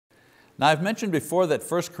Now I've mentioned before that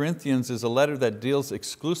 1 Corinthians is a letter that deals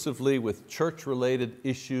exclusively with church-related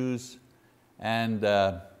issues and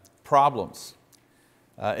problems.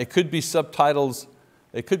 It could be subtitled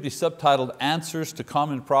Answers to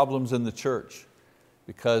Common Problems in the Church,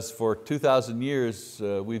 because for 2,000 years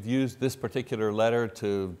we've used this particular letter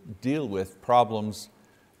to deal with problems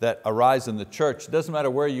that arise in the church. It doesn't matter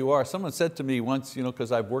where you are. Someone said to me once,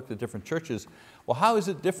 because I've worked at different churches, well, how is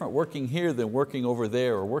it different working here than working over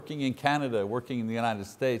there, or working in Canada, working in the United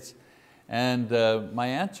States? And my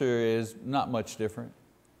answer is not much different,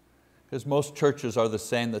 because most churches are the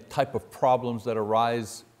same. The type of problems that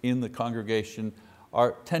arise in the congregation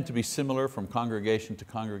tend to be similar from congregation to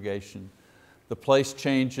congregation. The place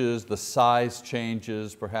changes, the size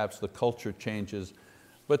changes, perhaps the culture changes,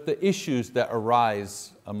 but the issues that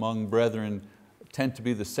arise among brethren tend to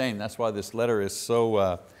be the same. That's why this letter is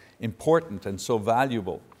so important and so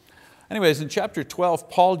valuable. Anyways, in chapter 12,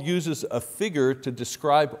 Paul uses a figure to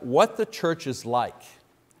describe what the church is like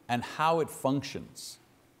and how it functions.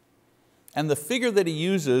 And the figure that he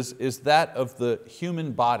uses is that of the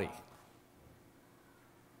human body.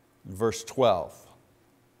 Verse 12.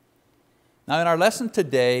 Now in our lesson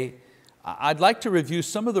today, I'd like to review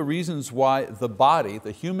some of the reasons why the body,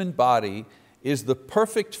 the human body, is the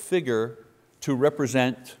perfect figure to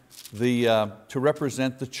represent the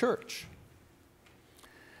church.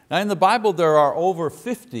 Now in the Bible there are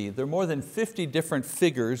more than 50 different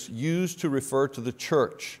figures used to refer to the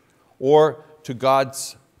church or to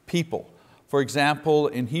God's people. For example,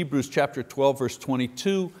 in Hebrews chapter 12 verse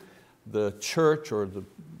 22, the church or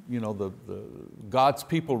God's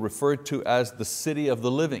people referred to as the city of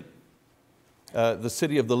the living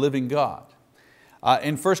God.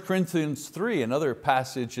 In 1 Corinthians 3, another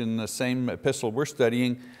passage in the same epistle we're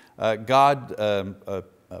studying, Paul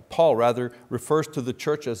refers to the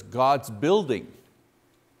church as God's building.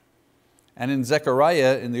 And in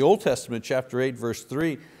Zechariah, in the Old Testament, chapter 8, verse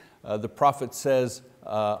 3, the prophet says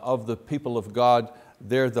of the people of God,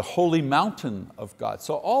 they're the holy mountain of God.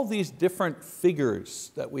 So all these different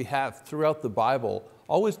figures that we have throughout the Bible,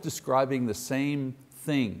 always describing the same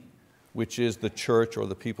thing, which is the church or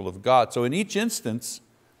the people of God. So in each instance,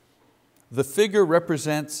 the figure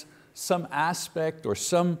represents some aspect or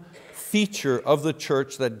some feature of the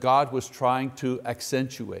church that God was trying to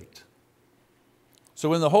accentuate. So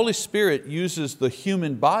when the Holy Spirit uses the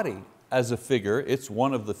human body as a figure, it's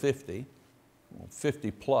one of the 50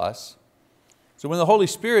 plus. So when the Holy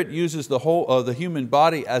Spirit uses the human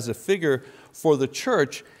body as a figure for the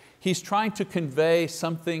church, He's trying to convey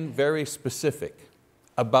something very specific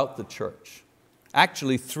about the church.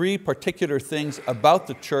 Actually, 3 particular things about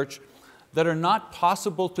the church that are not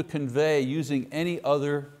possible to convey using any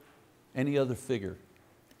other figure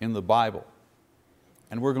in the Bible.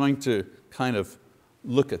 And we're going to kind of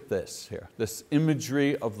look at this here, this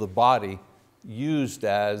imagery of the body used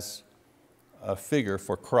as a figure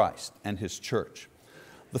for Christ and His church.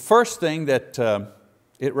 The first thing that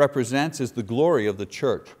it represents is the glory of the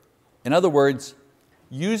church. In other words,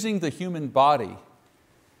 using the human body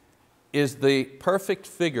is the perfect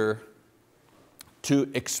figure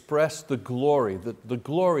to express the glory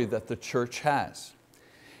that the church has.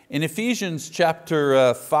 In Ephesians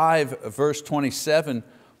chapter 5, verse 27,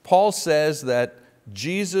 Paul says that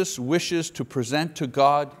Jesus wishes to present to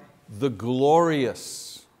God the glorious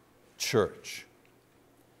church.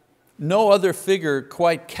 No other figure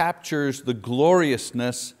quite captures the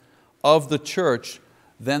gloriousness of the church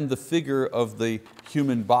than the figure of the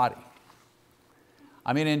human body.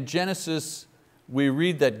 I mean, in Genesis, we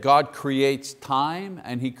read that God creates time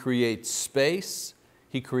and He creates space,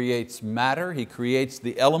 He creates matter, He creates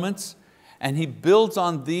the elements, and He builds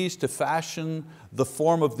on these to fashion the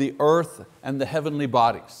form of the earth and the heavenly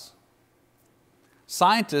bodies.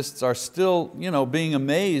 Scientists are still being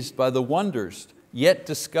amazed by the wonders yet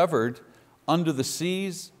discovered under the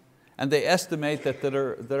seas, and they estimate that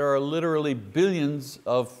there are literally billions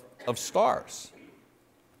of stars.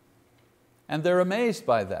 And they're amazed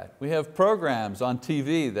by that. We have programs on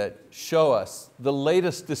TV that show us the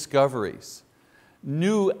latest discoveries,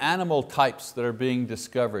 new animal types that are being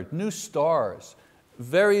discovered, new stars,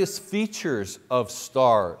 various features of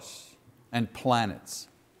stars and planets.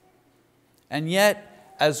 And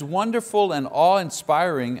yet, as wonderful and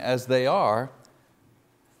awe-inspiring as they are,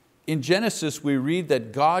 in Genesis we read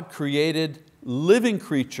that God created living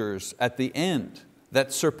creatures at the end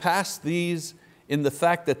that surpassed these in the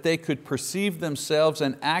fact that they could perceive themselves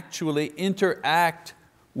and actually interact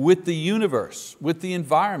with the universe, with the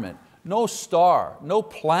environment. No star, no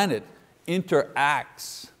planet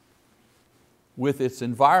interacts with its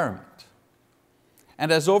environment.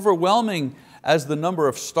 And as overwhelming as the number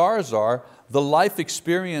of stars are, the life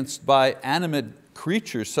experienced by animate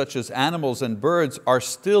creatures such as animals and birds are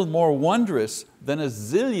still more wondrous than a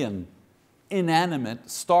zillion inanimate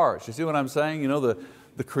stars. You see what I'm saying?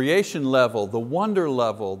 The creation level, the wonder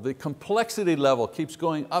level, the complexity level keeps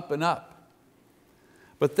going up and up.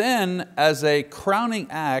 But then, as a crowning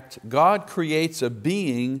act, God creates a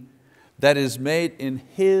being that is made in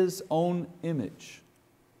His own image.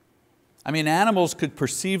 I mean, animals could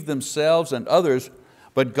perceive themselves and others,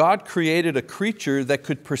 but God created a creature that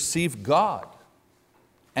could perceive God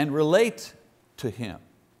and relate to Him.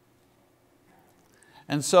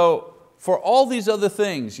 And so, for all these other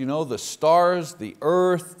things, the stars, the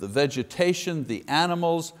earth, the vegetation, the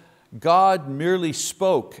animals, God merely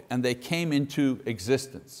spoke and they came into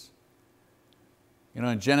existence.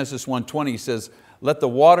 In Genesis 1:20 He says, let the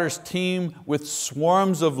waters teem with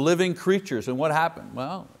swarms of living creatures. And what happened?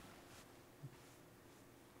 Well,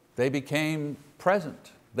 they became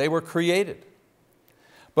present. They were created.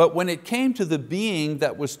 But when it came to the being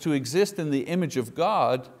that was to exist in the image of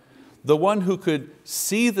God, the one who could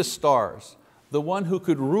see the stars, the one who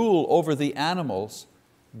could rule over the animals,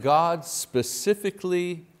 God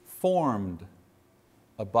specifically formed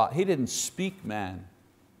a body. He didn't speak man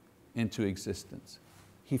into existence.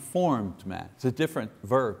 He formed man. It's a different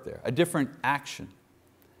verb there, a different action.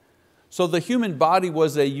 So the human body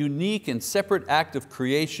was a unique and separate act of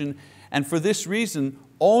creation, and for this reason,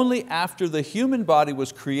 only after the human body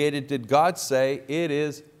was created did God say, it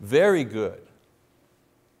is very good.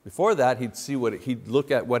 Before that, he'd look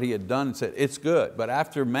at what He had done and said, it's good. But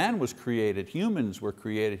after man was created, humans were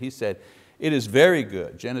created, He said, it is very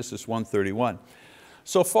good, Genesis 1:31.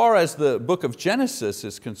 So far as the book of Genesis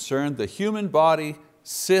is concerned, the human body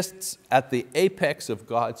sits at the apex of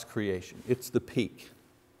God's creation. It's the peak.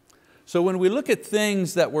 So when we look at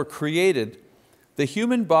things that were created, the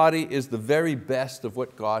human body is the very best of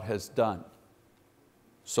what God has done.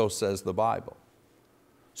 So says the Bible.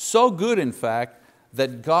 So good, in fact,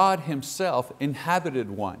 that God Himself inhabited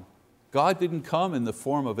one. God didn't come in the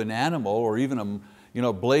form of an animal or even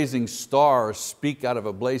a blazing star or speak out of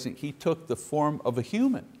a blazing, He took the form of a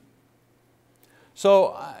human.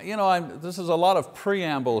 So this is a lot of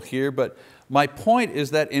preamble here, but my point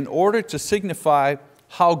is that in order to signify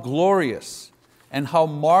how glorious and how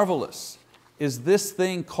marvelous is this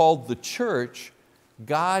thing called the church,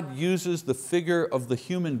 God uses the figure of the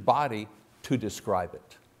human body to describe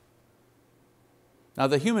it. Now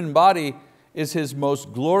the human body is His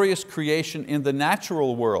most glorious creation in the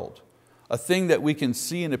natural world, a thing that we can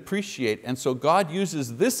see and appreciate. And so God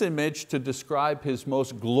uses this image to describe His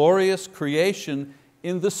most glorious creation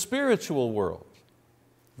in the spiritual world,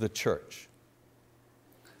 the church.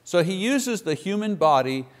 So He uses the human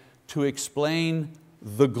body to explain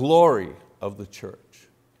the glory of the church.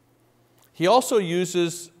 He also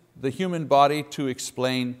uses the human body to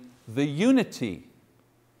explain the unity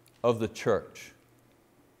of the church.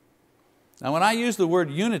 Now when I use the word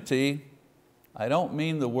unity, I don't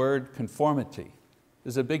mean the word conformity.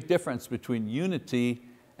 There's a big difference between unity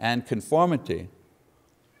and conformity.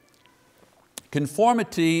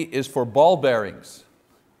 Conformity is for ball bearings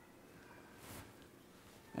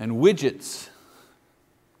and widgets,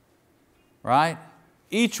 right?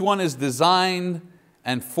 Each one is designed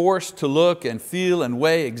and forced to look and feel and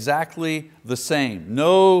weigh exactly the same.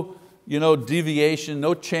 No deviation,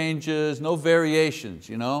 no changes, no variations.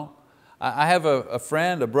 I have a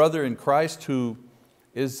friend, a brother in Christ who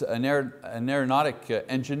is an aeronautic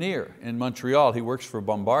engineer in Montreal. He works for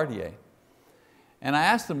Bombardier. And I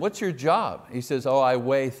asked him, what's your job? He says, I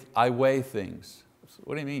weigh things.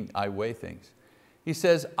 What do you mean, I weigh things? He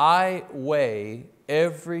says, I weigh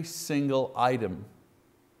every single item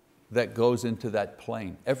that goes into that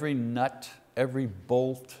plane. Every nut, every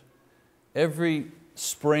bolt, every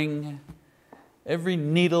spring, every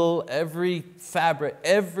needle, every fabric,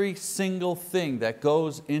 every single thing that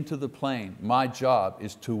goes into the plane. My job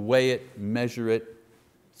is to weigh it, measure it,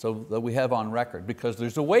 so that we have on record, because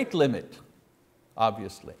there's a weight limit,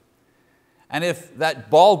 obviously. And if that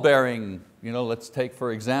ball bearing, let's take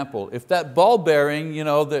for example, if that ball bearing,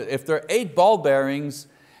 if there are 8 ball bearings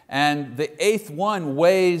and the 8th one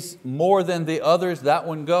weighs more than the others, that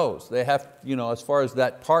one goes. They have, as far as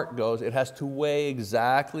that part goes, it has to weigh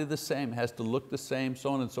exactly the same, it has to look the same, so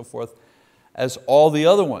on and so forth, as all the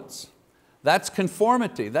other ones. That's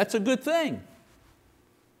conformity. That's a good thing.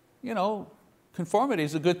 Conformity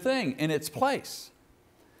is a good thing in its place.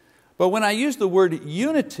 But when I use the word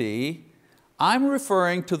unity, I'm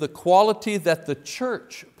referring to the quality that the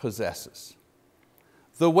church possesses.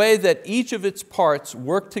 The way that each of its parts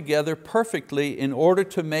work together perfectly in order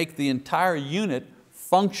to make the entire unit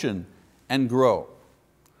function and grow.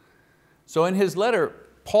 So in his letter,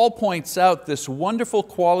 Paul points out this wonderful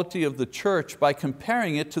quality of the church by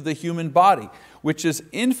comparing it to the human body, which is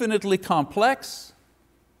infinitely complex,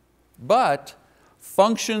 but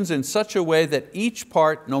functions in such a way that each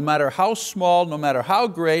part, no matter how small, no matter how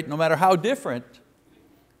great, no matter how different,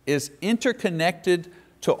 is interconnected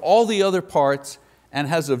to all the other parts and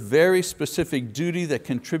has a very specific duty that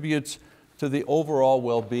contributes to the overall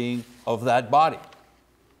well-being of that body.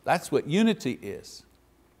 That's what unity is.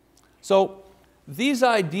 So these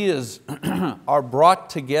ideas are brought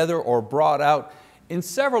together or brought out in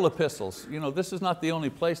several epistles. This is not the only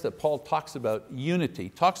place that Paul talks about unity. He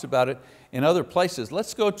talks about it in other places.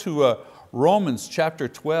 Let's go to Romans chapter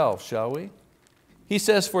 12, shall we? He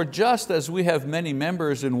says, "For just as we have many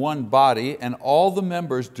members in one body, and all the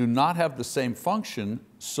members do not have the same function,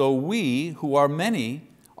 so we, who are many,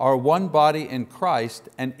 are one body in Christ,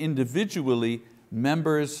 and individually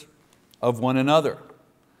members of one another."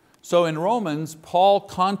 So in Romans, Paul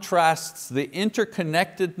contrasts the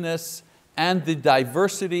interconnectedness and the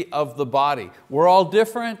diversity of the body. We're all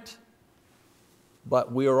different,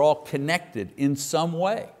 but we are all connected in some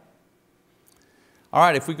way. All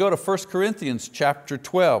right, if we go to 1 Corinthians chapter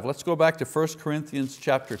 12, let's go back to 1 Corinthians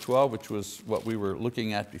chapter 12, which was what we were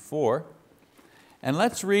looking at before. And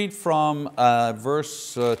let's read from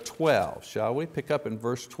verse 12, shall we? Pick up in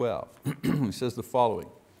verse 12. He says the following: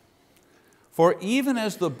 "For even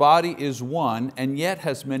as the body is one and yet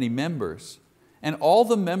has many members, and all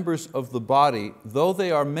the members of the body, though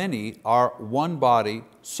they are many, are one body,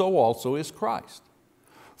 so also is Christ.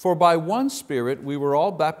 For by one Spirit we were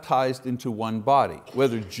all baptized into one body,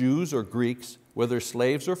 whether Jews or Greeks, whether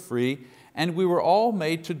slaves or free, and we were all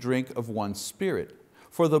made to drink of one Spirit.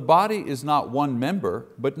 For the body is not one member,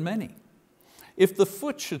 but many. If the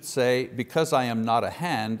foot should say, because I am not a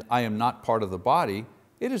hand, I am not part of the body,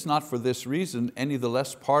 it is not for this reason any the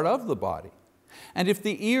less part of the body. And if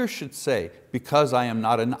the ear should say, because I am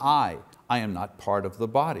not an eye, I am not part of the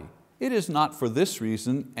body, it is not for this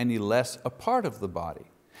reason any less a part of the body.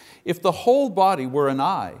 If the whole body were an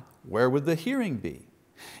eye, where would the hearing be?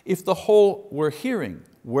 If the whole were hearing,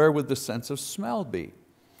 where would the sense of smell be?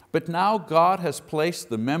 But now God has placed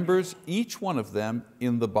the members, each one of them,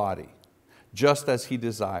 in the body, just as He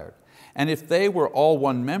desired. And if they were all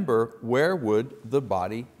one member, where would the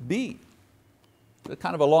body be?" It's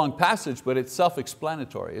kind of a long passage, but it's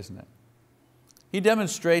self-explanatory, isn't it? He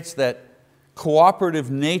demonstrates that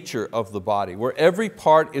cooperative nature of the body, where every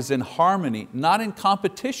part is in harmony, not in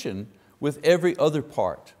competition with every other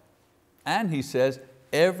part. And he says,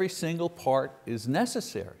 every single part is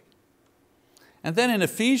necessary. And then in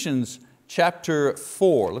Ephesians chapter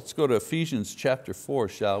 4, let's go to Ephesians chapter 4,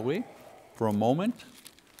 shall we, for a moment.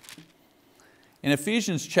 In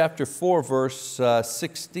Ephesians chapter 4, verse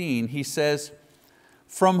 16, he says,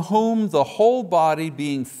 "From whom the whole body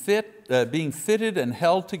being fitted and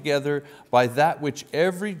held together by that which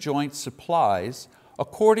every joint supplies,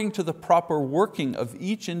 according to the proper working of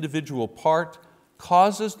each individual part,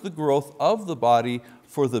 causes the growth of the body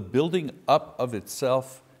for the building up of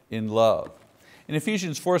itself in love." In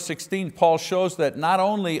Ephesians 4:16, Paul shows that not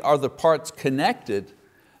only are the parts connected,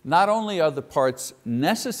 not only are the parts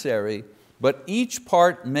necessary, but each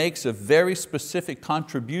part makes a very specific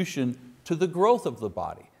contribution to the growth of the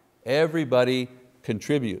body. Everybody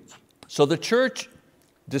contributes. So the church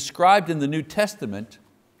described in the New Testament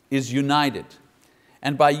is united.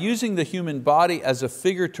 And by using the human body as a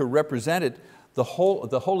figure to represent it, the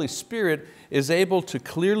Holy Spirit is able to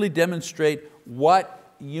clearly demonstrate what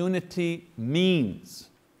unity means.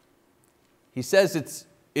 He says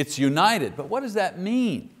it's united, but what does that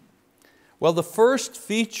mean? Well, the first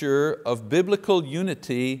feature of biblical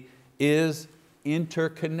unity is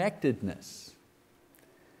interconnectedness.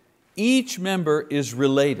 Each member is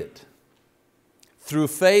related through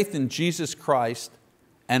faith in Jesus Christ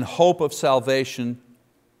and hope of salvation,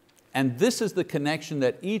 and this is the connection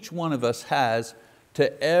that each one of us has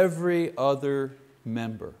to every other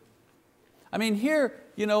member. I mean, here,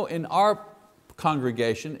 in our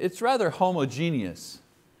congregation, it's rather homogeneous.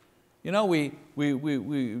 Many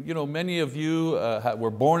of you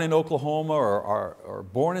were born in Oklahoma or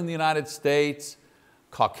born in the United States,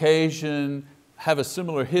 Caucasian, have a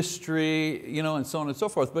similar history, and so on and so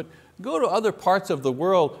forth. But go to other parts of the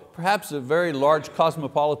world, perhaps very large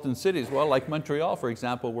cosmopolitan cities, like Montreal, for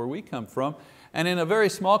example, where we come from, and in a very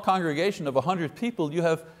small congregation of 100 people, you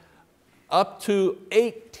have up to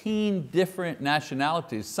 18 different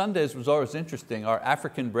nationalities. Sundays was always interesting. Our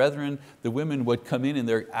African brethren, the women would come in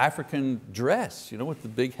their African dress, with the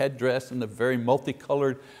big headdress and the very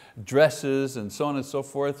multicolored dresses and so on and so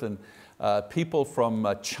forth. And people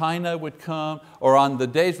from China would come, or on the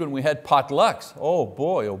days when we had potlucks. Oh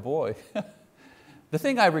boy, oh boy. The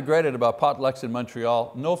thing I regretted about potlucks in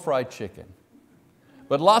Montreal, no fried chicken,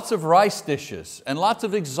 but lots of rice dishes and lots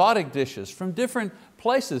of exotic dishes from different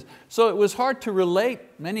places. So it was hard to relate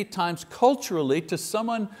many times culturally to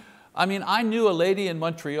someone. I knew a lady in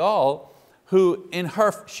Montreal who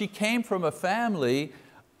she came from a family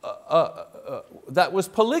that was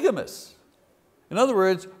polygamous. In other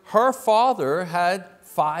words, her father had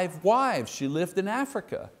 5 wives. She lived in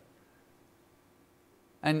Africa.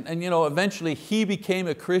 And eventually he became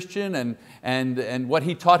a Christian, and what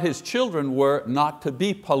he taught his children were not to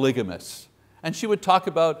be polygamous. And she would talk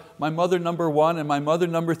about my mother number 1 and my mother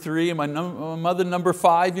number 3 and my mother number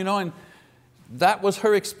 5, and that was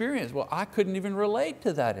her experience. Well, I couldn't even relate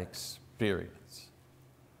to that experience.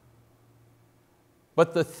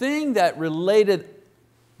 But the thing that related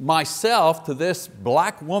myself to this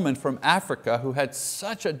black woman from Africa who had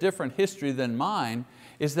such a different history than mine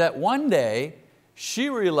is that one day she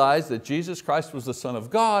realized that Jesus Christ was the Son of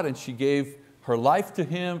God, and she gave her life to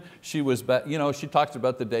Him. She talked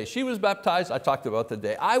about the day she was baptized. I talked about the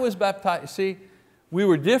day I was baptized. See, we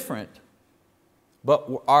were different, but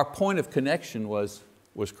our point of connection was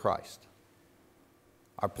Christ.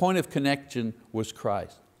 Our point of connection was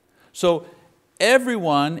Christ. So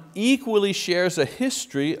everyone equally shares a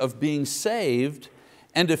history of being saved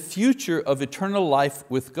and a future of eternal life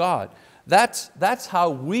with God. That's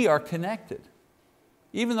how we are connected.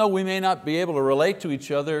 Even though we may not be able to relate to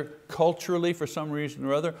each other culturally for some reason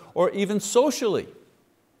or other, or even socially,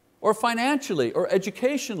 or financially, or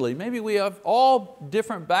educationally, maybe we have all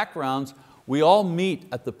different backgrounds, we all meet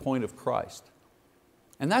at the point of Christ.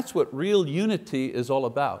 And that's what real unity is all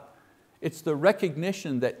about. It's the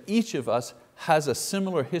recognition that each of us has a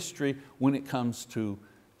similar history when it comes to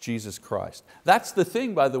Jesus Christ. That's the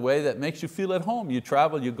thing, by the way, that makes you feel at home. You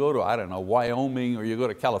travel, you go to, I don't know, Wyoming, or you go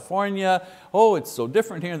to California. Oh, it's so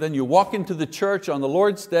different here. Then you walk into the church on the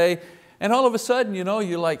Lord's Day, and all of a sudden,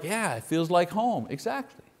 you're like, yeah, it feels like home.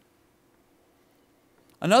 Exactly.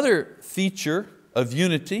 Another feature of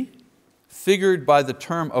unity, figured by the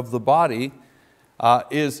term of the body,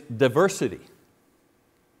 is diversity.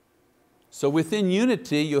 So within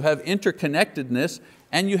unity, you have interconnectedness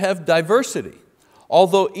and you have diversity.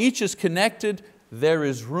 Although each is connected, there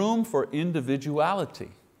is room for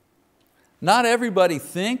individuality. Not everybody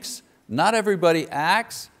thinks, not everybody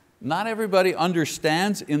acts, not everybody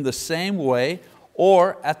understands in the same way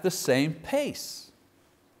or at the same pace.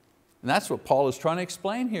 And that's what Paul is trying to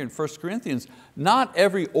explain here in 1 Corinthians. Not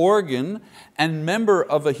every organ and member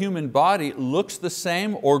of a human body looks the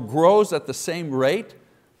same or grows at the same rate,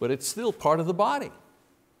 but it's still part of the body.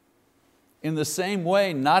 In the same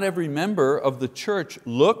way, not every member of the church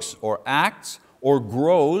looks or acts or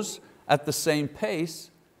grows at the same pace,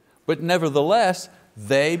 but nevertheless,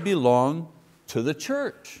 they belong to the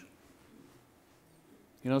church.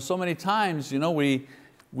 So many times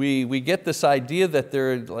we get this idea that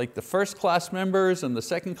they're like the first class members and the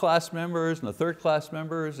second class members and the third class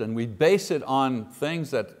members, and we base it on things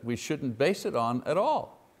that we shouldn't base it on at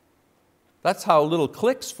all. That's how little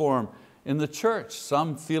cliques form in the church,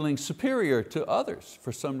 some feeling superior to others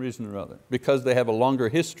for some reason or other, because they have a longer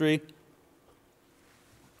history,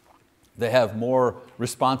 they have more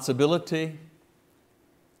responsibility.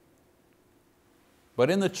 But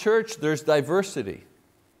in the church there's diversity.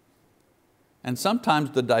 And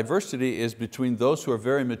sometimes the diversity is between those who are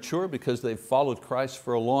very mature because they've followed Christ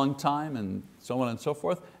for a long time and so on and so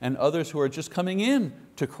forth, and others who are just coming in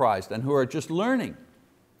to Christ and who are just learning.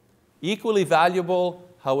 Equally valuable,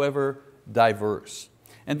 however, diverse.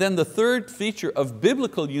 And then the third feature of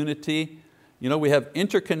biblical unity, we have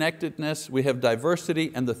interconnectedness, we have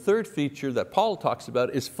diversity, and the third feature that Paul talks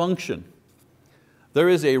about is function. There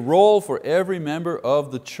is a role for every member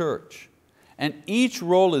of the church, and each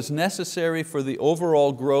role is necessary for the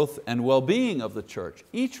overall growth and well-being of the church.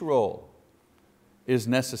 Each role is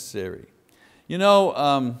necessary.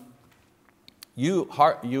 Those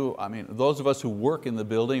of us who work in the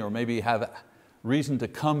building or maybe have reason to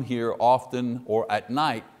come here often or at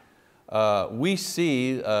night, we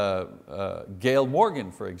see Gail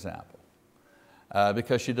Morgan, for example,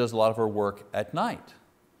 because she does a lot of her work at night.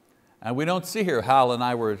 And we don't see her. Hal and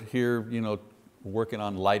I were here working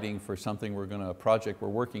on lighting for something a project we're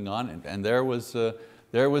working on, and there was Gail,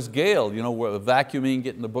 vacuuming,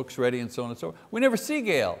 getting the books ready and so on and so forth. We never see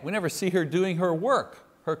Gail. We never see her doing her work,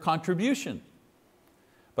 her contribution.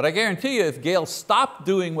 But I guarantee you, if Gail stopped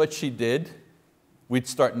doing what she did, we'd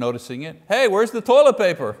start noticing it. Hey, where's the toilet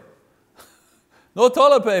paper? No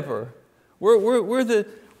toilet paper. Where are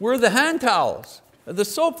the hand towels? The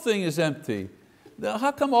soap thing is empty.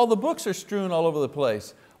 How come all the books are strewn all over the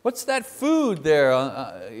place? What's that food there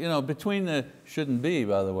between the, shouldn't be,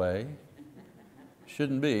 by the way.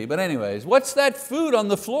 Shouldn't be, but anyways, what's that food on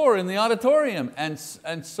the floor in the auditorium? And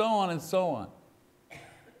so on and so on.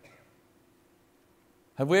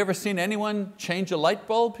 Have we ever seen anyone change a light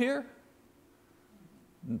bulb here?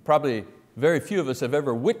 Probably very few of us have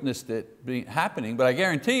ever witnessed it happening, but I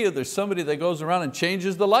guarantee you there's somebody that goes around and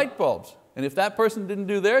changes the light bulbs. And if that person didn't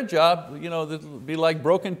do their job, it would be like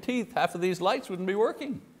broken teeth. Half of these lights wouldn't be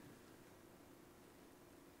working.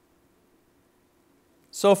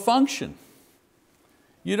 So function.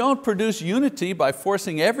 You don't produce unity by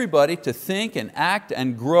forcing everybody to think and act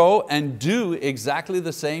and grow and do exactly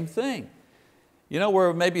the same thing.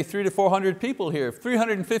 We're maybe 300 to 400 people here. If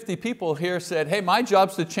 350 people here said, hey, my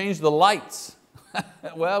job's to change the lights,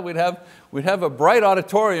 well, we'd have a bright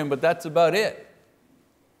auditorium, but that's about it.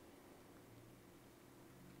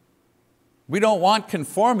 We don't want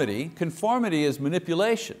conformity. Conformity is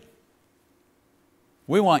manipulation.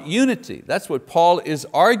 We want unity. That's what Paul is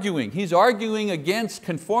arguing. He's arguing against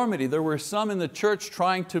conformity. There were some in the church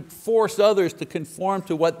trying to force others to conform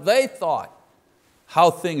to what they thought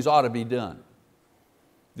how things ought to be done.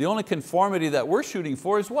 The only conformity that we're shooting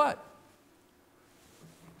for is what?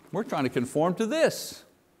 We're trying to conform to this.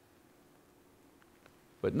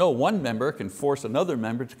 But no one member can force another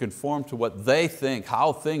member to conform to what they think,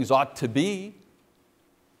 how things ought to be.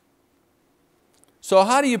 So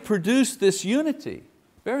how do you produce this unity?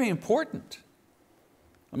 Very important.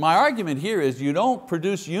 And my argument here is you don't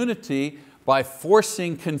produce unity by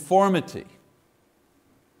forcing conformity.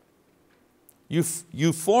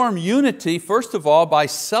 You form unity, first of all, by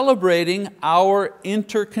celebrating our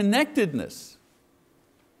interconnectedness.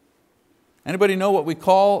 Anybody know what we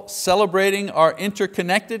call celebrating our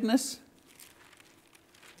interconnectedness?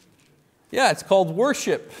 Yeah, it's called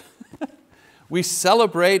worship. We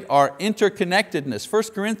celebrate our interconnectedness. 1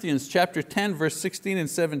 Corinthians chapter 10, verse 16 and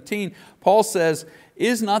 17, Paul says,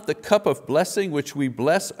 is not the cup of blessing which we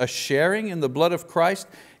bless a sharing in the blood of Christ?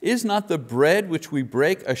 Is not the bread which we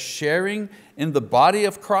break a sharing in the body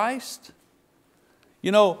of Christ?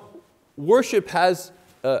 Worship has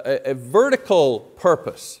a vertical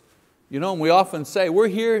purpose. And we often say, we're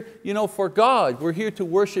here for God. We're here to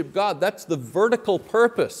worship God. That's the vertical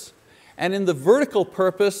purpose. And in the vertical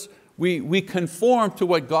purpose, we conform to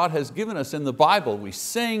what God has given us in the Bible. We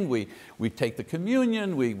sing, we take the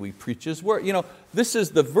communion, we preach His word. This is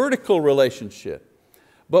the vertical relationship.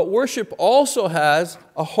 But worship also has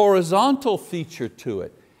a horizontal feature to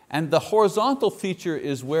it. And the horizontal feature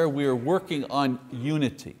is where we are working on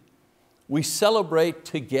unity. We celebrate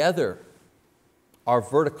together our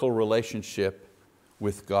vertical relationship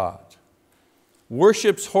with God.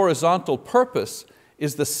 Worship's horizontal purpose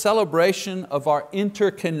is the celebration of our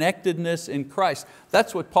interconnectedness in Christ.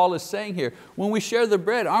 That's what Paul is saying here. When we share the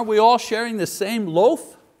bread, aren't we all sharing the same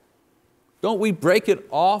loaf? Don't we break it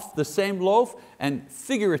off the same loaf? And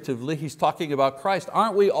figuratively, he's talking about Christ.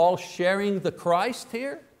 Aren't we all sharing the Christ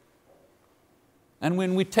here? And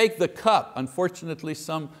when we take the cup, unfortunately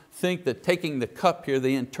some think that taking the cup here,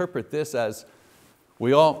 they interpret this as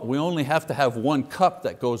we only have to have one cup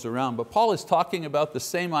that goes around. But Paul is talking about the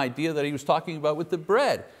same idea that he was talking about with the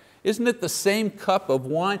bread. Isn't it the same cup of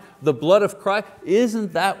wine, the blood of Christ?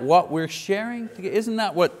 Isn't that what we're sharing? Isn't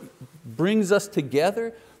that what brings us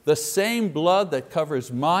together? The same blood that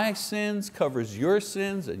covers my sins, covers your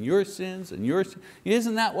sins and your sins and your sins.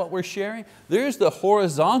 Isn't that what we're sharing? There's the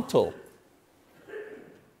horizontal.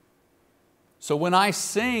 So when I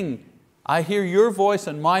sing, I hear your voice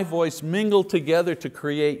and my voice mingle together to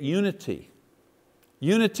create unity.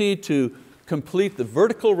 Unity to complete the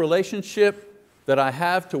vertical relationship that I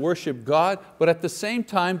have to worship God, but at the same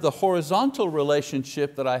time the horizontal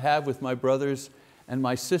relationship that I have with my brothers and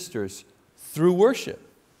my sisters through worship.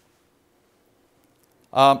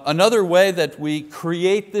 Another way that we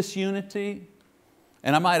create this unity,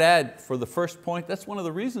 and I might add for the first point, that's one of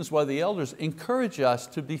the reasons why the elders encourage us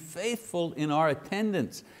to be faithful in our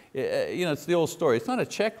attendance. It's the old story, it's not a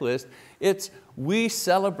checklist, it's we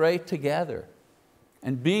celebrate together.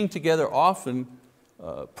 And being together often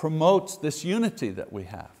promotes this unity that we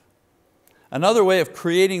have. Another way of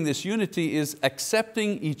creating this unity is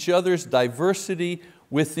accepting each other's diversity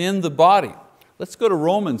within the body. Let's go to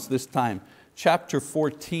Romans this time, chapter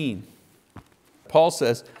 14. Paul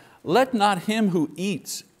says, let not him who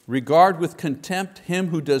eats regard with contempt him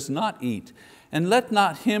who does not eat, and let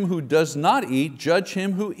not him who does not eat judge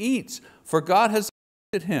him who eats, for God has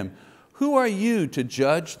appointed him. Who are you to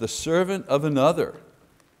judge the servant of another?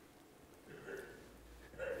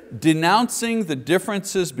 denouncing the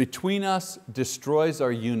differences between us destroys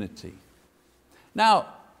our unity. Now,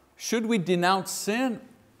 should we denounce sin?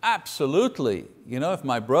 Absolutely. If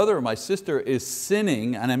my brother or my sister is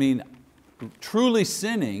sinning, and I mean truly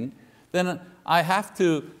sinning, then I have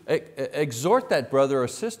to exhort that brother or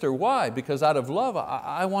sister. Why? Because out of love,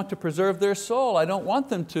 I want to preserve their soul. I don't want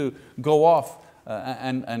them to go off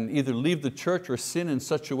and either leave the church or sin in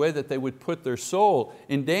such a way that they would put their soul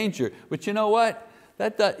in danger. But you know what?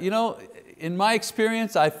 In my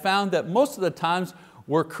experience, I found that most of the times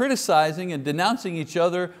we're criticizing and denouncing each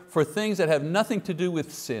other for things that have nothing to do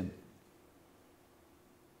with sin,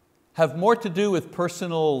 have more to do with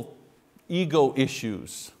personal ego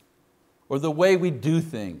issues or the way we do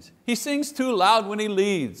things. He sings too loud when he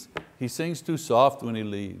leads. He sings too soft when he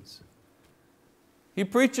leads. He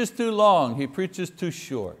preaches too long. He preaches too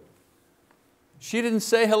short. She didn't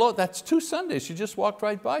say hello. That's 2 Sundays. She just walked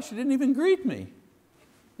right by. She didn't even greet me.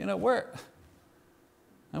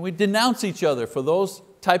 And we denounce each other for those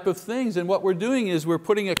type of things. And what we're doing is we're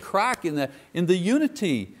putting a crack in the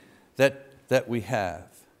unity that we have.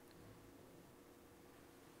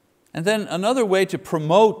 And then another way to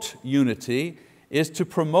promote unity is to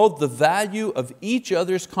promote the value of each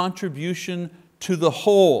other's contribution to the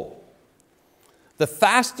whole. The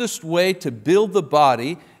fastest way to build the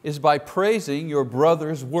body is by praising your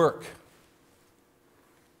brother's work.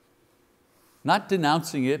 Not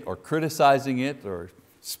denouncing it or criticizing it or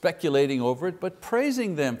speculating over it, but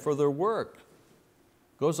praising them for their work.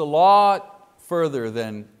 Goes a lot further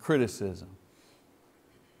than criticism.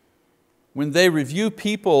 When they review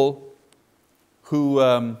people who,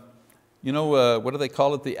 what do they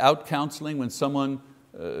call it, the out counseling, when someone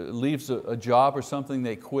leaves a job or something,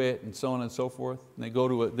 they quit and so on and so forth. And they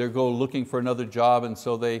go looking for another job, and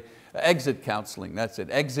so they, exit counseling, that's it,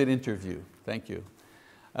 exit interview, thank you.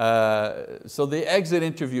 So the exit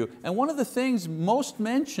interview. And one of the things most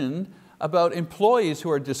mentioned about employees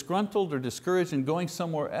who are disgruntled or discouraged and going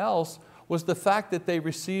somewhere else was the fact that they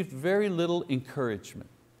received very little encouragement.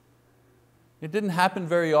 It didn't happen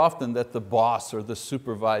very often that the boss or the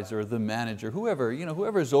supervisor or the manager,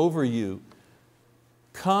 whoever's over you,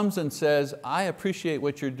 comes and says, I appreciate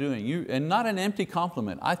what you're doing. And not an empty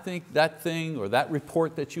compliment. I think that thing or that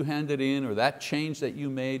report that you handed in or that change that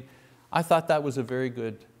you made, I thought that was a very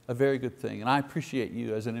good thing, and I appreciate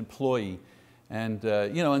you as an employee, and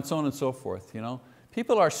and so on and so forth.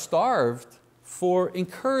 People are starved for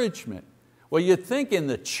encouragement. Well, you'd think in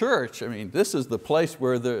the church, this is the place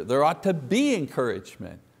where there ought to be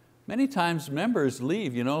encouragement. Many times members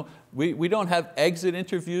leave. We don't have exit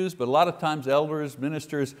interviews, but a lot of times elders,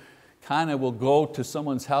 ministers, kind of will go to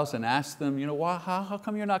someone's house and ask them, how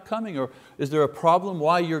come you're not coming? Or is there a problem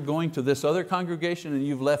why you're going to this other congregation and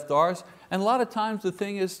you've left ours? And a lot of times the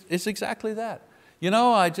thing is exactly that.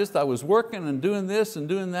 I was working and doing this and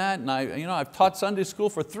doing that, and I've taught Sunday school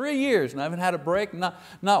for 3 years and I haven't had a break.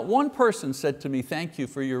 Not one person said to me, thank you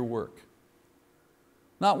for your work.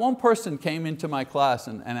 Not one person came into my class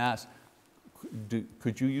and asked,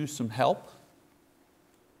 could you use some help?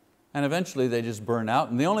 And eventually they just burn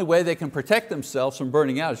out, and the only way they can protect themselves from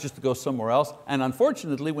burning out is just to go somewhere else. And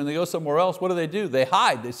unfortunately, when they go somewhere else, what do? They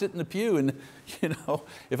hide, they sit in the pew, and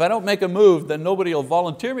if I don't make a move, then nobody will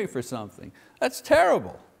volunteer me for something. That's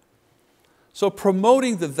terrible. So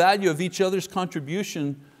promoting the value of each other's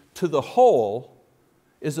contribution to the whole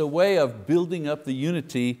is a way of building up the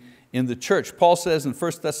unity in the church. Paul says in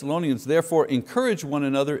 1 Thessalonians, therefore encourage one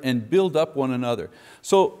another and build up one another.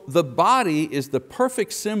 So the body is the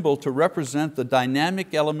perfect symbol to represent the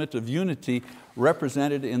dynamic element of unity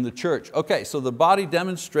represented in the church. Okay, so the body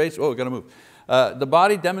demonstrates, we've got to move. The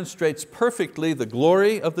body demonstrates perfectly the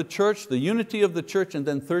glory of the church, the unity of the church, and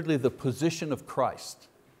then thirdly, the position of Christ.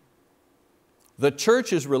 The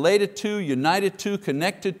church is related to, united to,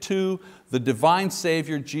 connected to the divine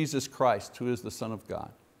Savior, Jesus Christ, who is the Son of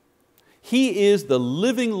God. He is the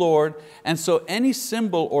living Lord, and so any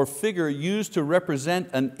symbol or figure used to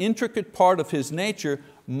represent an intricate part of His nature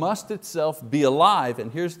must itself be alive,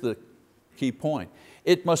 and here's the key point.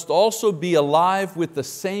 It must also be alive with the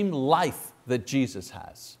same life that Jesus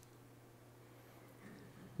has.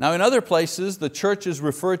 Now in other places, the church is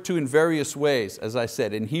referred to in various ways. As I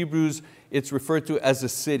said, in Hebrews, it's referred to as a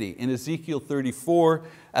city. In Ezekiel 34,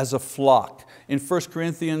 as a flock. In 1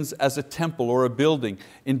 Corinthians, as a temple or a building.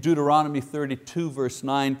 In Deuteronomy 32, verse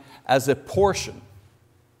 9, as a portion.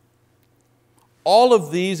 All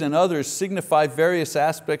of these and others signify various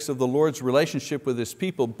aspects of the Lord's relationship with His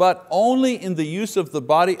people, but only in the use of the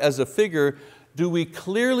body as a figure do we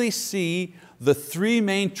clearly see the three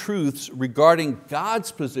main truths regarding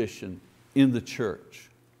God's position in the church.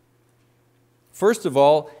 First of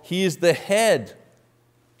all, He is the head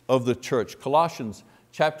of the church. Colossians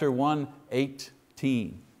chapter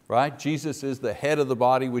 1:18, right? Jesus is the head of the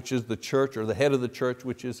body, which is the church, or the head of the church,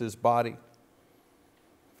 which is His body.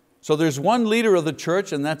 So there's one leader of the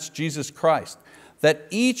church, and that's Jesus Christ. That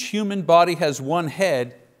each human body has one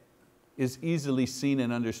head is easily seen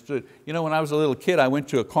and understood. You know, when I was a little kid, I went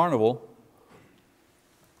to a carnival,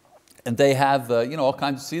 and they have all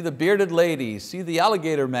kinds. See the bearded lady, see the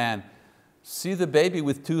alligator man, see the baby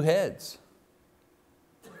with two heads.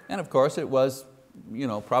 And of course it was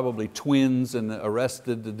probably twins and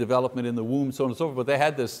arrested the development in the womb, so on and so forth, but they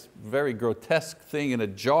had this very grotesque thing in a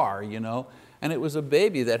jar, and it was a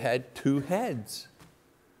baby that had two heads.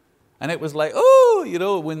 And it was like,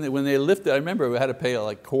 oh, when they lifted, I remember we had to pay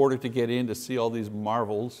like $1 to get in to see all these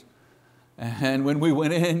marvels. And when we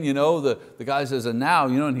went in, the guy says, and now,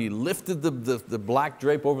 and he lifted the black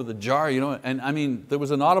drape over the jar, and I mean, there was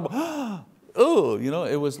an audible, oh,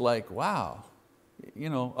 it was like, wow,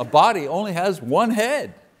 a body only has one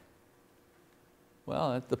head.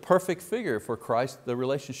 Well, that's the perfect figure for Christ, the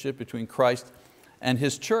relationship between Christ and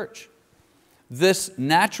His church. This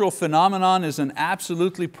natural phenomenon is an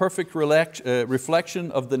absolutely perfect reflection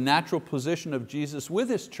of the natural position of Jesus with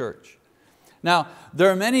His church. Now, there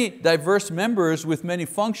are many diverse members with many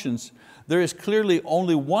functions. There is clearly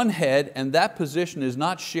only one head, and that position is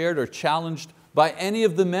not shared or challenged by any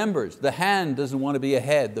of the members. The hand doesn't want to be a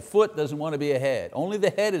head. The foot doesn't want to be a head. Only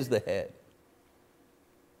the head is the head.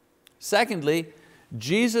 Secondly,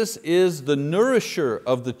 Jesus is the nourisher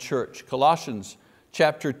of the church. Colossians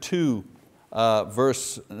chapter 2,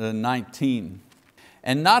 verse 19.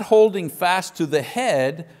 And not holding fast to the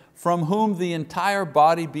head, from whom the entire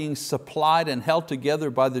body being supplied and held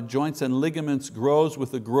together by the joints and ligaments grows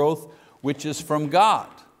with a growth which is from God.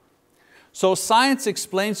 So science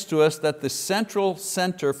explains to us that the central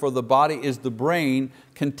center for the body is the brain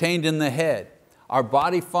contained in the head. Our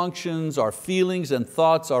body functions, our feelings and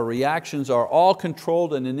thoughts, our reactions are all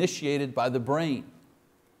controlled and initiated by the brain.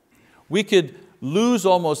 We could lose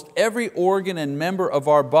almost every organ and member of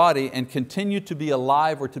our body and continue to be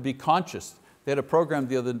alive or to be conscious. They had a program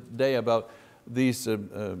the other day about these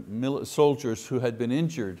soldiers who had been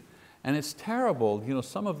injured, and it's terrible.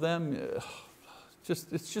 Some of them,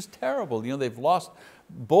 it's just terrible. They've lost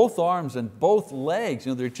both arms and both legs.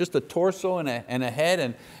 They're just a torso and a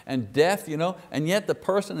head and death, and yet the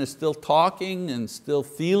person is still talking and still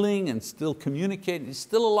feeling and still communicating. He's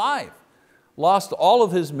still alive. Lost all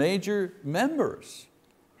of his major members.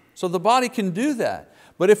 So the body can do that.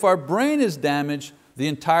 But if our brain is damaged, the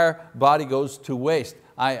entire body goes to waste.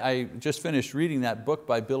 I just finished reading that book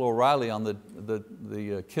by Bill O'Reilly on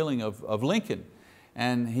the killing of Lincoln.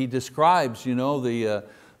 And he describes the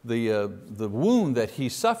wound that he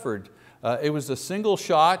suffered. It was a single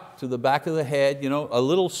shot to the back of the head, a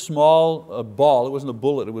little small ball. It wasn't a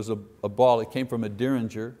bullet, it was a ball. It came from a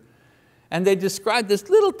Derringer. And they described this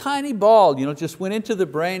little tiny ball, just went into the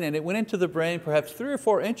brain, and it went into the brain perhaps 3 or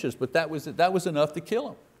 4 inches, but that was enough to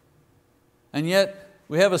kill him. And yet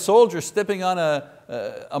we have a soldier stepping on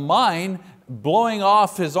a mine, blowing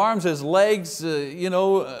off his arms, his legs, he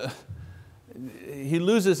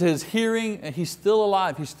loses his hearing, and he's still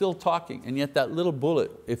alive, he's still talking. And yet that little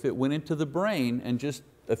bullet, if it went into the brain and just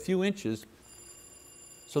a few inches,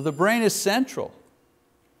 so the brain is central.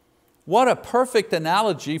 What a perfect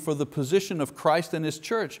analogy for the position of Christ and His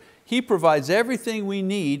church. He provides everything we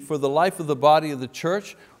need for the life of the body of the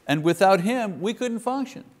church, and without Him, we couldn't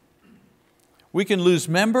function. We can lose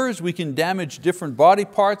members, we can damage different body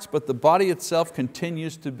parts, but the body itself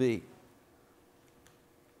continues to be.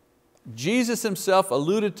 Jesus Himself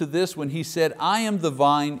alluded to this when He said, I am the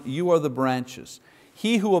vine, you are the branches.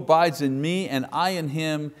 He who abides in me and I in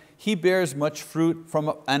him, he bears much fruit,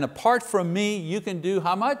 and apart from me, you can do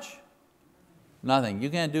how much? Nothing, you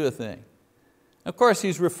can't do a thing. Of course,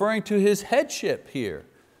 He's referring to His headship here.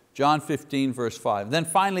 John 15, verse 5. Then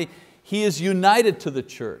finally, He is united to the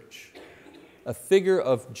church. A figure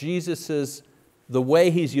of Jesus's, the way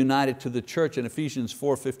He's united to the church in Ephesians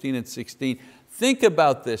 4, 15 and 16. Think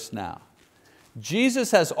about this now. Jesus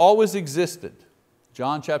has always existed.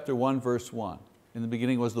 John chapter 1, verse 1. In the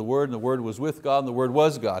beginning was the Word, and the Word was with God, and the Word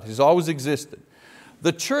was God. He's always existed.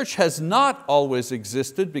 The church has not always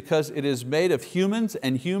existed because it is made of humans,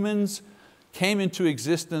 and humans came into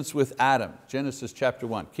existence with Adam. Genesis chapter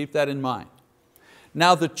 1, keep that in mind.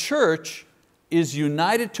 Now the church is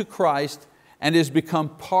united to Christ and has become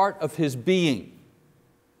part of His being.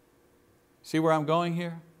 See where I'm going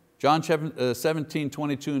here? John 17,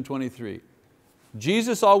 22 and 23.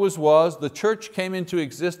 Jesus always was, the church came into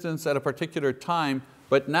existence at a particular time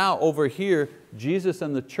But now over here, Jesus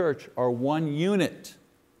and the church are one unit.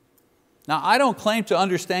 Now I don't claim to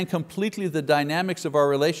understand completely the dynamics of our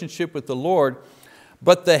relationship with the Lord,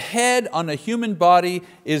 but the head on a human body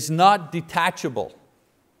is not detachable.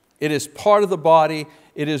 It is part of the body,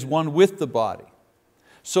 it is one with the body.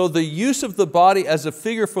 So the use of the body as a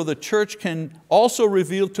figure for the church can also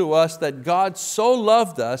reveal to us that God so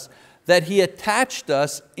loved us that He attached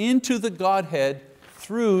us into the Godhead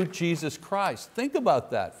through Jesus Christ. Think about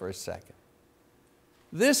that for a second.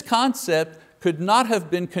 This concept could not have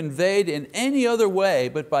been conveyed in any other way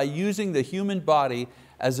but by using the human body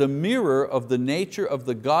as a mirror of the nature of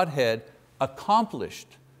the Godhead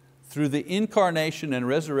accomplished through the incarnation and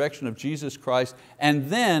resurrection of Jesus Christ, and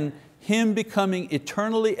then Him becoming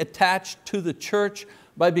eternally attached to the church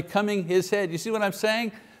by becoming His head. You see what I'm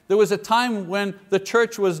saying? There was a time when the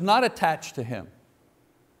church was not attached to Him.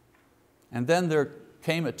 And then there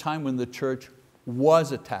came a time when the church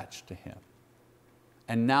was attached to Him.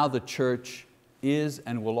 And now the church is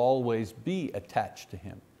and will always be attached to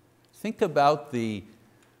Him. Think about the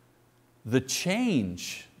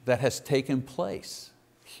change that has taken place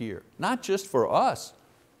here, not just for us,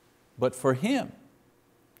 but for Him.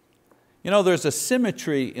 You know, there's a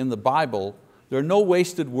symmetry in the Bible. There are no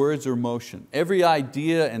wasted words or motion. Every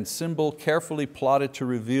idea and symbol carefully plotted to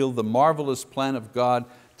reveal the marvelous plan of God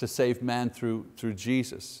to save man through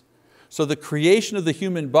Jesus. So the creation of the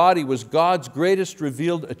human body was God's greatest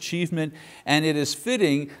revealed achievement, and it is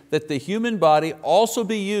fitting that the human body also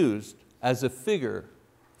be used as a figure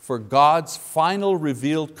for God's final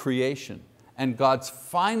revealed creation. And God's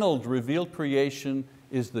final revealed creation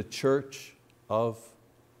is the church of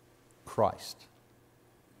Christ.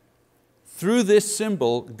 Through this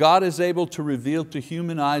symbol, God is able to reveal to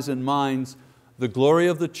human eyes and minds the glory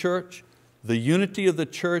of the church, the unity of the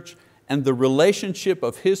church, and the relationship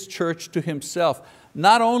of His church to Himself.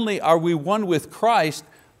 Not only are we one with Christ,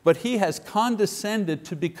 but He has condescended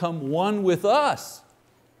to become one with us.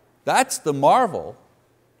 That's the marvel.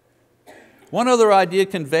 One other idea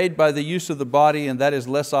conveyed by the use of the body, and that is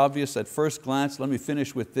less obvious at first glance, let me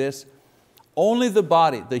finish with this. Only the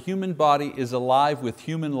body, the human body, is alive with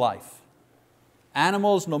human life.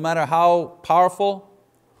 Animals, no matter how powerful,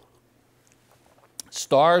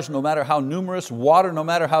 stars, no matter how numerous, water, no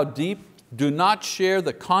matter how deep, do not share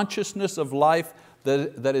the consciousness of life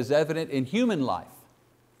that is evident in human life.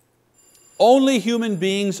 Only human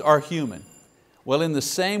beings are human. Well, in the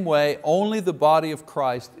same way, only the body of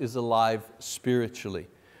Christ is alive spiritually.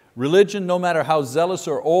 Religion, no matter how zealous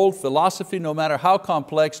or old, philosophy, no matter how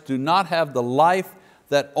complex, do not have the life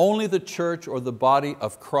that only the church or the body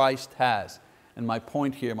of Christ has. And my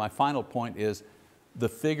point here, my final point is, the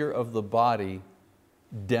figure of the body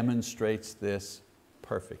demonstrates this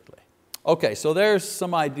perfectly. Okay, so there's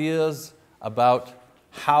some ideas about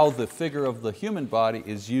how the figure of the human body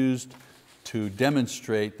is used to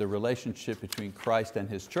demonstrate the relationship between Christ and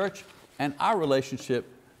His church and our relationship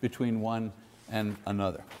between one and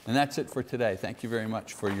another. And that's it for today. Thank you very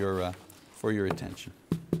much for your attention.